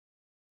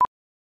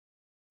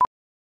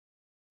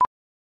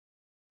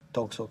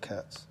Dogs or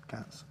cats?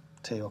 Cats.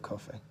 Tea or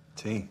coffee?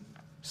 Tea.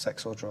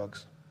 Sex or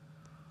drugs?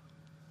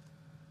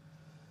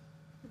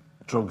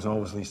 Drugs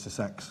always leads to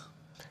sex.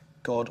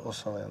 God or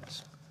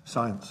science?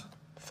 Science.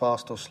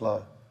 Fast or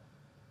slow?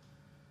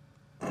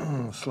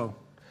 Slow.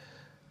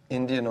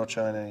 Indian or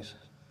Chinese?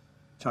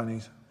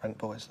 Chinese. Rent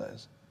boys, that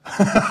is.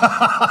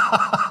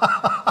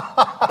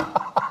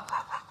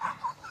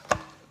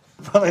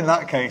 Well, in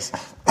that case,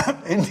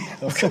 Indian.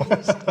 Of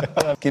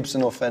course.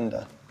 Gibson or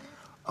Fender?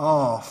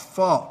 Oh,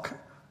 fuck.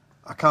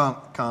 I can't,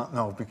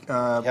 no. You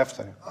have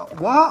to.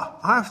 What?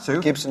 I have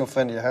to? Gibson or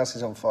Fender, your house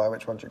is on fire,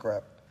 which one do you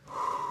grab?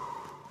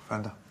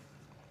 Fender.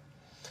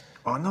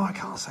 Oh, no, I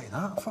can't say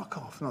that. Fuck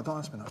off. No, don't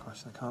ask me that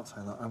question. I can't say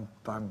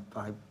that.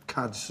 I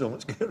cadge so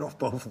much gear off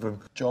both of them.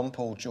 John,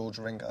 Paul, George,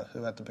 Ringo,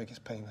 who had the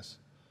biggest penis?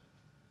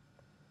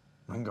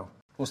 Ringo.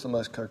 What's the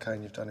most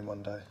cocaine you've done in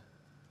one day?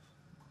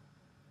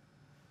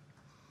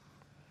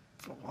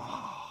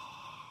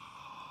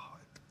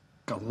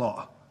 A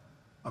lot.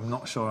 I'm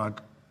not sure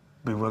I'd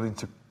be willing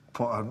to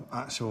put an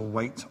actual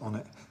weight on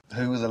it.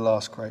 Who were the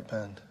last great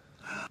band?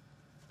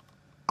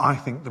 I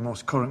think the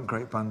most current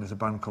great band is a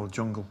band called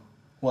Jungle.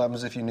 What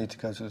happens if you need to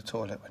go to the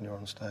toilet when you're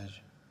on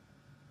stage?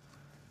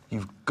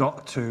 You've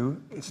got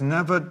to. It's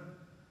never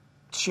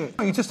shit.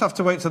 You just have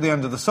to wait till the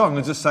end of the song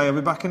and just say, I'll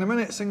be back in a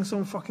minute. Sing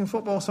some fucking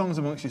football songs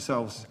amongst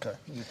yourselves. Okay.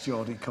 You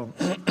Geordie cunt.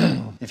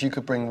 If you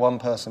could bring one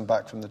person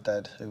back from the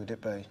dead, who would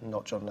it be?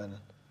 Not John Lennon.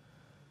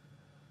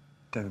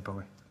 David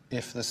Bowie.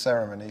 If the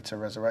ceremony to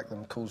resurrect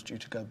them caused you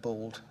to go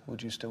bald,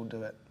 would you still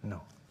do it?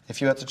 No.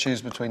 If you had to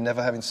choose between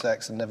never having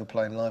sex and never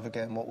playing live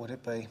again, what would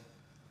it be?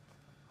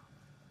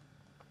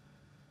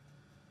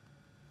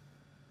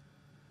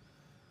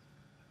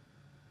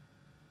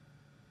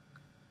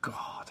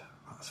 God,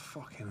 that's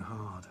fucking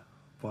hard.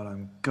 But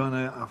I'm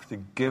gonna have to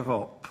give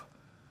up.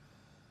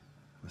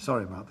 I'm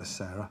sorry about this,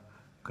 Sarah.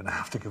 I'm gonna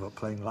have to give up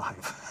playing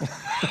live.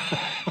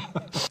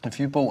 If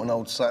you bought an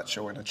old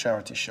satchel in a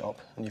charity shop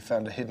and you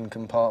found a hidden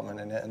compartment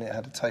in it and it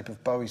had a tape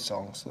of Bowie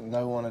songs that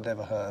no one had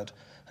ever heard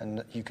and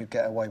that you could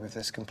get away with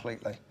this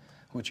completely,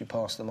 would you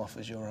pass them off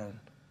as your own?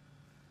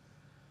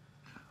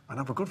 I'd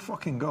have a good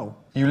fucking go.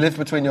 You live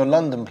between your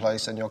London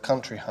place and your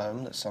country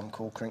home that some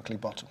call Crinkly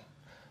Bottom.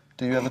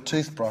 Do you have a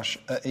toothbrush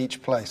at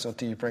each place or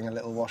do you bring a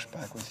little wash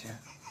bag with you?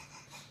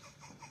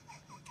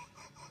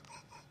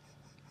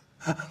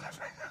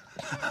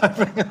 I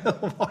bring a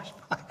little wash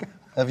bag.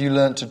 Have you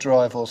learnt to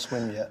drive or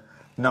swim yet?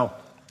 No.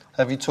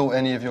 Have you taught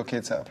any of your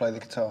kids how to play the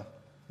guitar?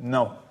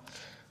 No.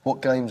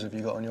 What games have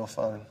you got on your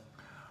phone?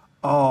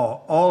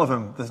 Oh, all of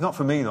them. There's not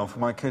for me, though, for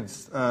my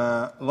kids.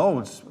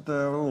 Loads.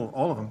 They're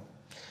all of them.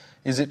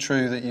 Is it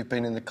true that you've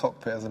been in the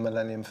cockpit of the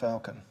Millennium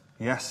Falcon?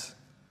 Yes.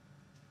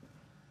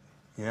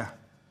 Yeah.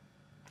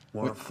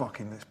 What a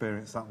fucking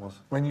experience that was.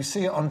 When you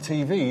see it on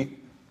TV,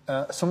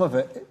 some of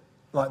it,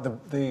 like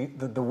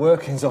the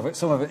workings of it,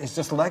 some of it is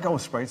just Lego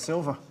sprayed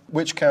silver.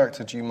 Which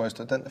character do you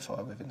most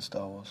identify with in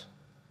Star Wars?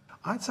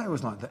 I'd say it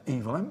was like the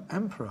evil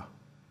emperor.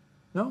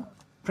 No?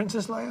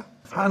 Princess Leia?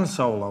 Han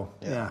Solo.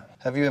 Yeah.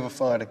 Have you ever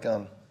fired a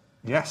gun?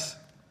 Yes.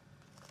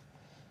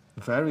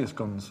 Various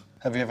guns.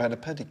 Have you ever had a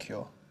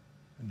pedicure?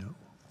 No.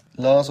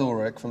 Lars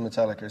Ulrich from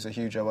Metallica is a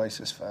huge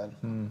Oasis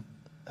fan.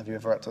 Have you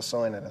ever had to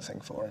sign anything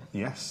for him?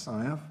 Yes,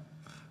 I have.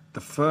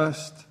 The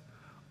first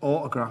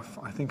autograph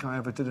I think I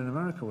ever did in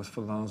America was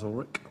for Lars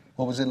Ulrich.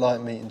 What was it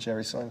like meeting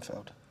Jerry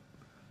Seinfeld?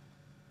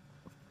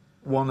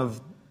 One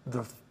of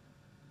the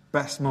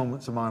best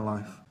moments of my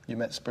life. You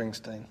met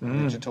Springsteen. What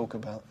did you talk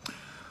about?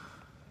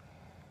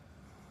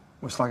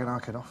 We're slagging our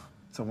kid off.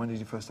 So when did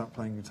you first start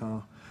playing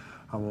guitar?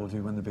 How old were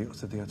you when the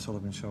Beatles did the Ed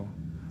Sullivan Show?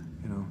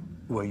 You know,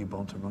 were you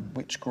born to run?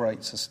 Which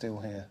greats are still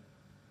here?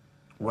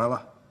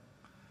 Weller,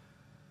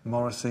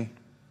 Morrissey,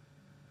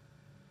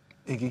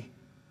 Iggy,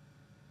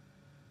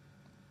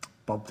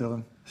 Bob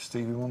Dylan,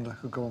 Stevie Wonder,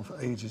 could go on for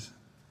ages.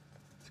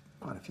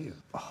 Quite a few.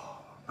 Oh,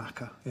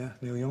 Acker, yeah,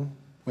 Neil Young.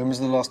 When was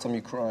the last time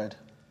you cried?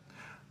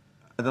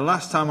 The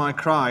last time I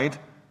cried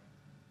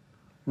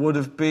would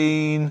have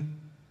been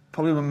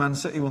probably when Man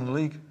City won the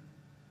league.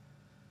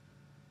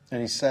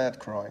 Any sad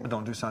crying? I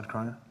don't do sad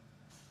crying.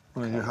 I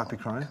only do happy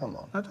crying. Come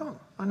on. I don't.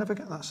 I never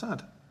get that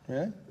sad.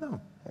 Really? No.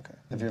 Okay.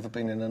 Have you ever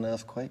been in an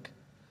earthquake?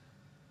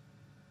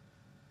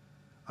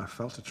 I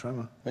felt a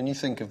tremor. When you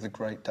think of the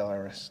great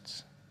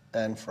diarists,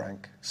 Anne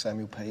Frank,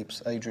 Samuel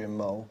Pepys, Adrian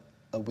Mole,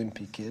 a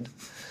wimpy kid,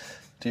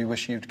 do you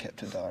wish you'd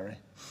kept a diary?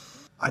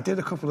 I did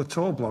a couple of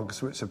tour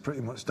blogs, which are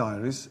pretty much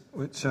diaries,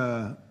 which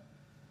I'd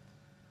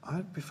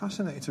be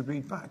fascinated to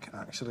read back,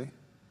 actually.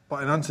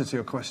 But in answer to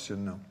your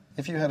question, no.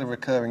 If you had a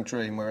recurring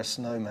dream where a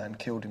snowman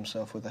killed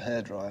himself with a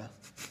hairdryer,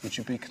 would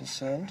you be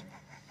concerned?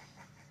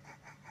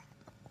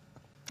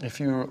 If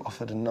you were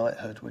offered a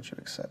knighthood, would you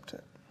accept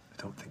it?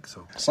 I don't think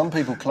so. Some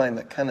people claim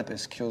that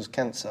cannabis cures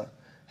cancer.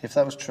 If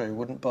that was true,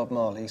 wouldn't Bob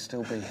Marley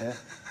still be here?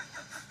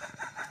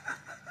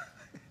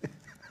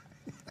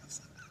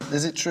 Yes.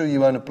 Is it true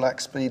you own a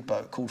black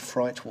speedboat called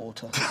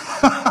Frightwater?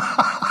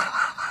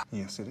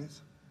 Yes, it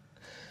is.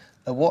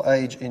 At what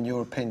age, in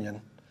your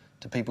opinion,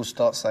 do people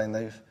start saying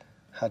they've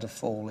had a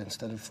fall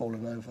instead of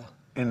fallen over?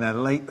 in their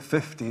late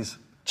 50s.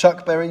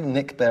 Chuck Berry,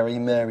 Nick Berry,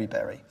 Mary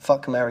Berry.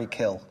 Fuck, marry,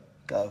 kill.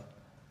 Go.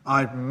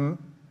 I'd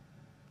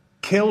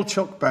kill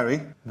Chuck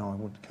Berry. No, I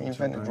wouldn't kill He Chuck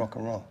Berry. invented rock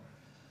and roll.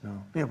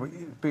 No. Yeah, but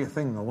it'd be a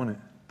thing though, wouldn't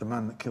it? The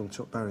man that killed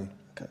Chuck Berry.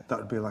 Okay. That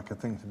would be like a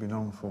thing to be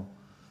known for.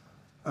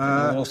 He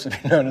would also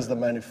be known as the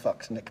man who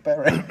fucks Nick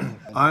Berry.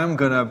 I'm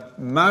going to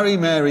marry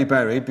Mary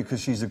Berry because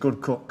she's a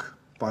good cook,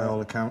 by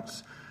all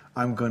accounts.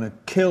 I'm going to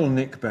kill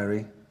Nick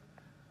Berry,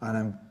 and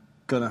I'm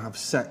going to have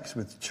sex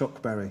with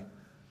Chuck Berry.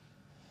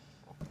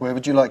 Where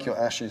would you like your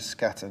ashes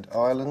scattered?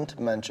 Ireland,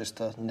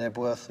 Manchester,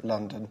 Nebworth,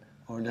 London,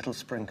 or a little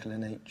sprinkle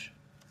in each?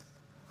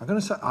 I'm going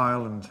to say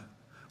Ireland.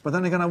 But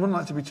then again, I wouldn't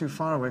like to be too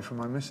far away from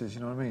my missus,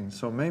 you know what I mean?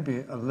 So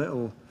maybe a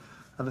little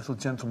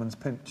gentleman's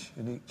pinch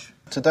in each.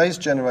 Today's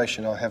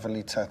generation are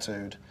heavily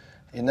tattooed.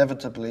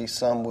 Inevitably,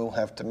 some will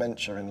have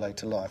dementia in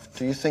later life.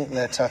 Do you think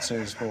their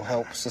tattoos will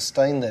help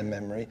sustain their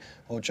memory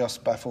or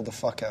just baffle the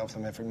fuck out of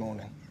them every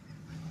morning?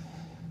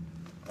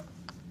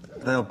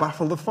 They'll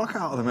baffle the fuck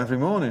out of them every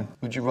morning.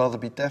 Would you rather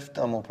be deaf,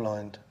 dumb, or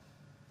blind?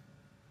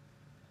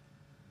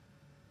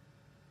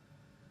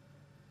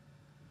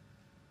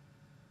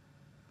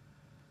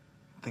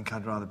 I think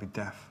I'd rather be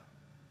deaf.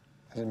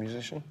 As a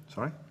musician?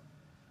 Sorry?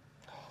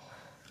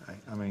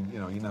 I mean, you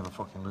know, you never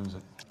fucking lose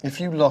it. If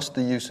you lost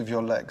the use of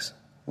your legs,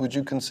 would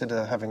you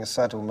consider having a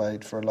saddle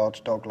made for a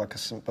large dog like a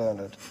St.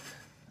 Bernard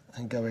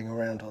and going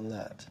around on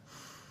that?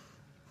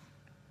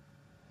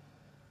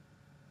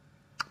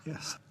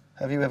 Yes.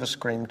 Have you ever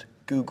screamed,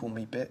 "Google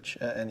me,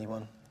 bitch," at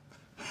anyone?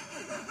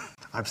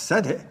 I've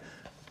said it.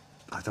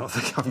 I don't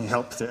think I've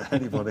helped it at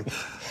anybody.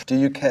 Do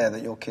you care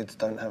that your kids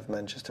don't have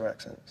Manchester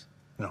accents?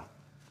 No.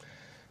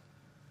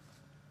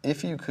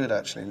 If you could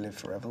actually live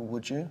forever,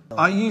 would you?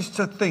 I used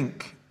to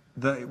think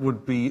that it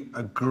would be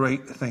a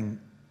great thing,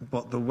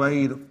 but the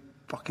way the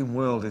fucking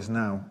world is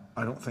now,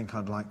 I don't think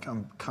I'd like.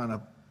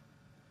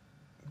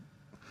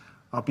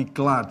 I'll be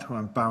glad when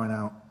I'm bowing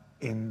out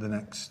in the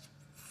next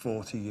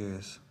 40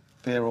 years.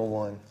 Beer or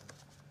wine?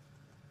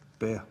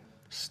 Beer.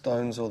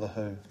 Stones or The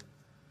Who?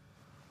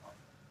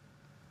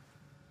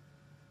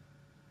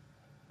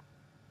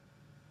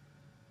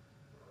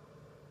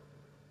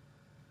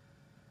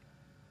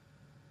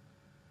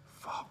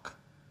 Fuck.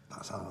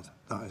 That's hard.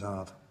 That is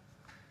hard.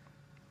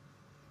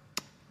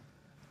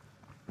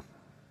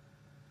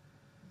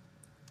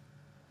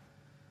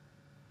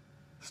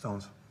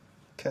 Stones.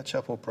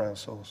 Ketchup or brown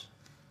sauce?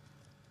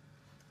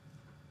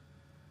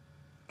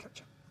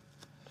 Ketchup.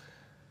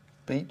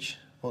 Beach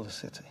or the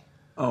city?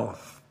 Oh,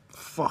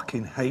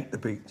 fucking hate the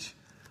beach.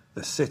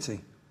 The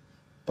city.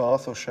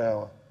 Bath or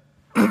shower?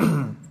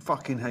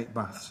 Fucking hate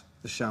baths.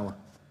 The shower.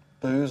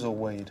 Booze or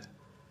weed?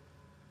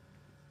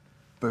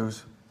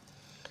 Booze.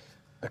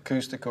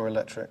 Acoustic or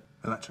electric?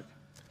 Electric.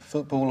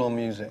 Football or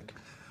music?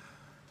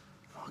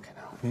 Fucking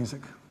hell.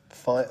 Music.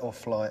 Fight or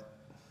flight?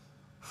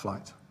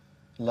 Flight.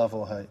 Love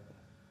or hate?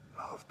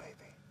 Love, baby.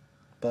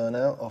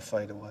 Burnout or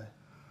fade away?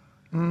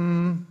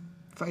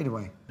 Fade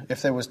away.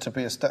 If there was to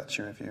be a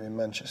statue of you in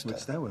Manchester,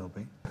 Which there will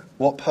be.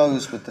 what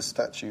pose would the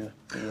statue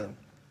be in?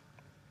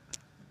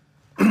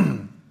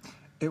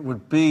 It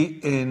would be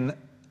in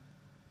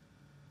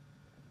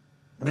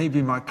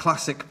maybe my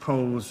classic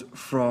pose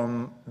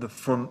from the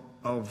front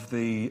of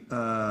the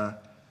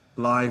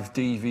live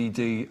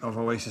DVD of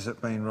Oasis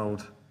at Main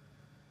Road.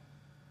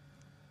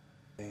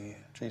 The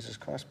Jesus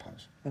Christ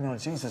pose. You know,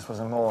 Jesus was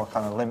a more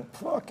kind of limp,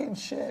 fucking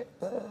shit.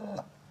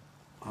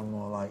 I'm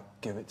more like,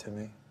 give it to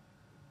me.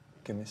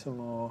 Give me some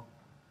more.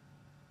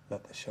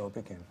 Let the show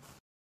begin.